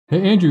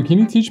Hey Andrew, can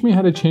you teach me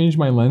how to change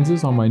my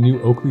lenses on my new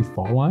Oakley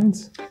Fall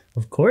Lines?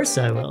 Of course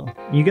I will.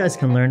 You guys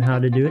can learn how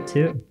to do it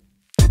too.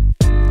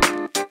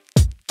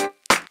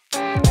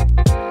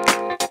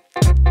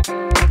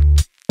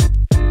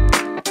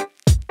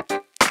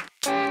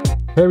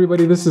 Hey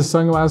everybody, this is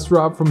Sunglass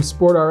Rob from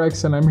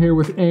SportRx, and I'm here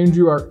with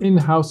Andrew, our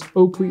in-house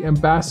Oakley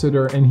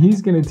ambassador, and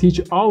he's going to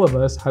teach all of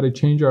us how to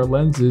change our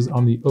lenses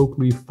on the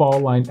Oakley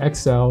Fall Line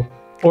XL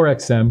or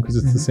XM, because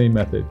it's the same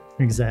method.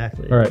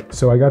 Exactly. All right,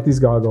 so I got these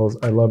goggles.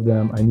 I love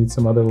them. I need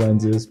some other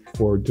lenses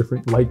for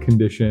different light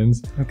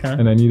conditions. Okay.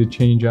 And I need to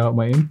change out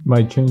my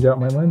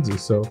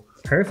lenses. So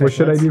perfect. What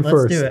should I do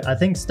first? Let's do it. I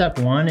think step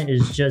one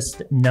is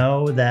just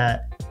know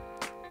that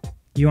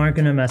you aren't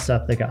going to mess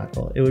up the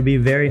goggle. It would be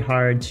very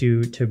hard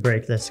to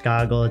break this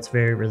goggle. It's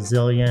very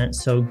resilient.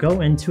 So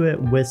go into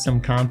it with some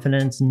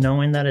confidence,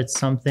 knowing that it's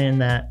something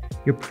that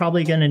you're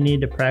probably going to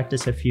need to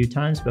practice a few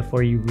times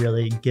before you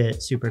really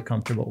get super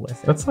comfortable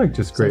with it. That's like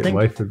just great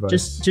life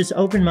advice. Just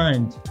open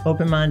mind.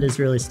 Open mind is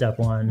really step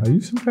one. Are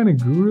you some kind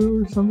of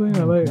guru or something?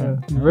 I like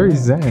it. Very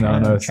zen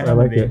on us. I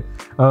like it.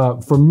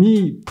 For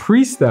me,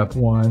 pre-step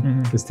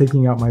one is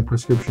taking out my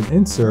prescription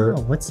insert.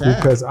 Oh, what's that?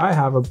 Because I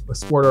have a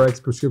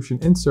SportRx prescription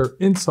insert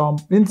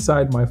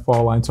inside my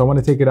Fall Line. So I want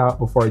to take it out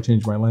before I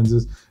change my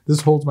lenses.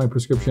 This holds my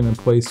prescription in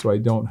place so I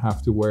don't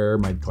have to wear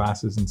my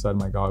glasses inside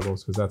my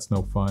goggles, because that's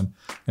no fun.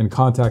 And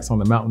contacts on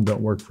the mountain don't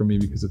work for me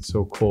because it's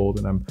so cold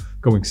and I'm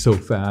going so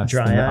fast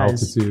in the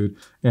altitude.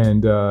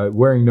 And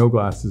wearing no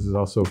glasses is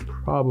also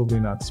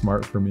probably not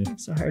smart for me.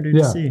 It's harder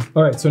to see.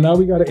 All right, so now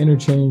we got to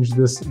interchange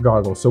this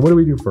goggle. So what do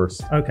we do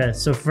first? Okay,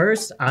 so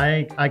first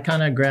I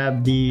kind of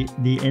grab the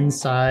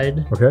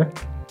inside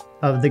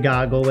of the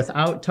goggle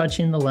without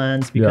touching the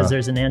lens, because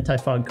there's an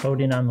anti-fog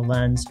coating on the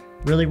lens.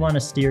 Really want to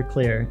steer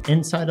clear.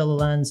 Inside of the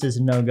lens is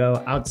a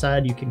no-go.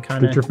 Outside, you can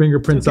kind of get your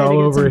fingerprints all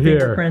over here.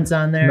 Fingerprints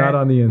on there, not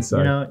on the inside.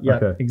 You know,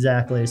 yeah,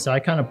 exactly. So I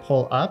kind of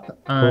pull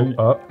up on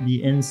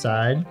the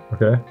inside.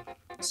 Okay.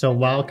 So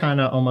while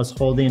kind of almost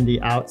holding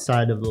the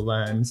outside of the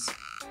lens.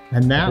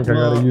 And that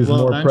will use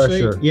more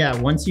eventually, pressure. Yeah,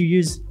 once you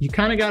use, you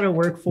kind of got to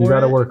work for it. You got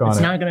to work on it. It's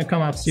not going to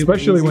come off super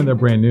especially easy. When they're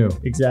brand new.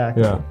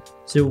 Exactly. Yeah.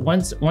 So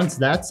once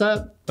that's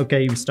up,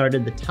 okay, you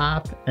started the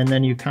top, and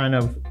then you kind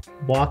of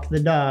walk the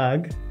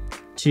dog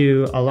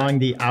along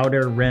the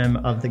outer rim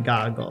of the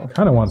goggle.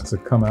 Kind of wants to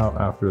come out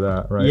after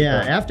that, right?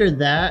 Yeah, after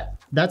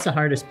that, that's the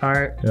hardest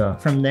part. Yeah.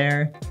 From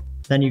there,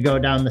 then you go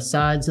down the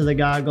sides of the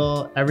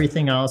goggle.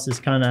 Everything else is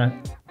kind of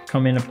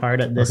coming apart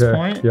at this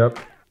point. Yep.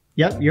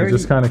 Yep, it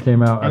just kind of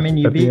came out. I mean,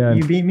 you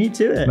beat me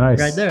to it. Nice.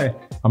 Right there.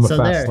 I'm a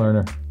fast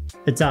learner.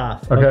 It's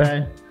off.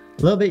 Okay.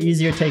 A little bit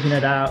easier taking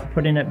it out,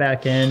 putting it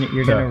back in.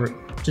 You're gonna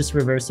just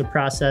reverse the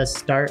process.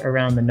 Start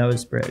around the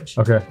nose bridge.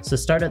 Okay. So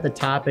start at the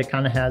top. It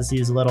kind of has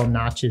these little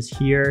notches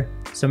here.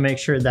 So make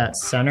sure that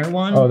center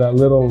one. Oh, that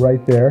little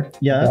right there.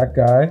 Yeah. That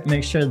guy.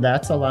 Make sure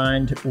that's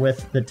aligned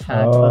with the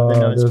top of the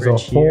nose bridge.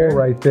 There's a hole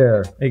right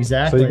there.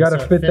 Exactly. So you got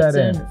to fit that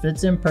in.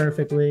 Fits in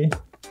perfectly.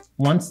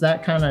 Once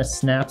that kind of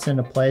snaps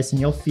into place,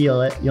 and you'll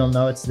feel it, you'll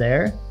know it's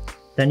there.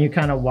 Then you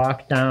kind of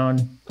walk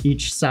down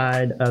each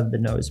side of the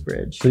nose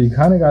bridge. So you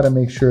kind of got to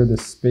make sure the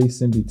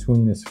space in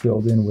between is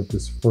filled in with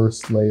this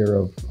first layer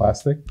of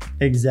plastic.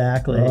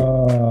 Exactly.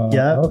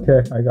 Yep.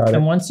 Okay, I got it.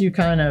 And once you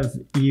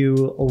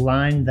you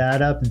line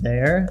that up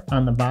there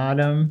on the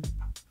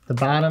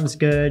bottom's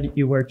good.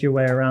 You work your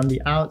way around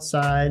the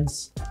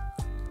outsides.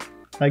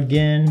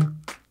 Again,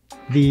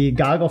 the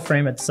goggle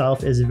frame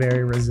itself is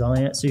very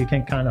resilient, so you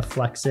can kind of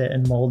flex it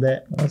and mold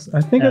it. I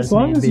think as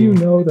long as you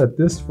know that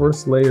this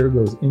first layer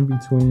goes in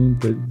between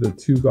the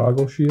two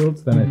goggle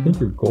shields, then I think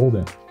you're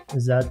golden.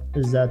 Is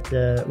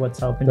that what's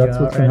helping you out?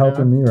 That's what's been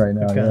helping me right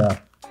now, yeah.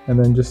 And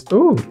then just,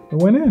 it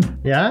went in.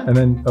 Yeah? And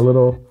then a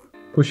little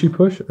pushy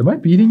push. Am I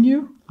beating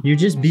you? You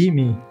just beat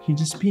me. He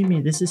just beat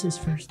me. This is his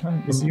first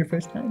time. This is your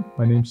first time?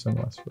 My name's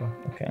Sunglass Rob.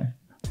 Okay.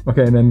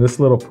 Okay, and then this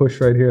little push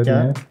right here at the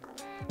end.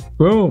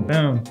 Boom.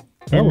 Boom.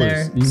 That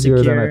was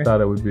easier than I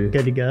thought it would be.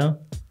 Good to go.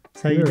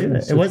 That's how you do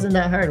it. It wasn't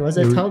that hard, was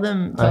it? Tell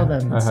them.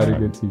 I had a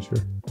good teacher.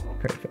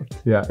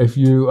 Perfect. Yeah, if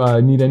you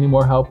need any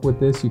more help with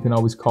this, you can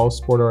always call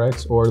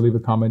SportRx or leave a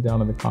comment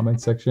down in the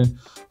comment section.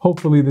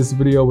 Hopefully this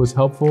video was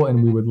helpful,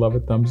 and we would love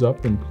a thumbs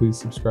up, and please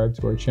subscribe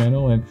to our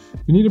channel. And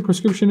if you need a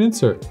prescription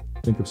insert,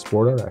 think of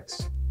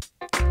SportRx.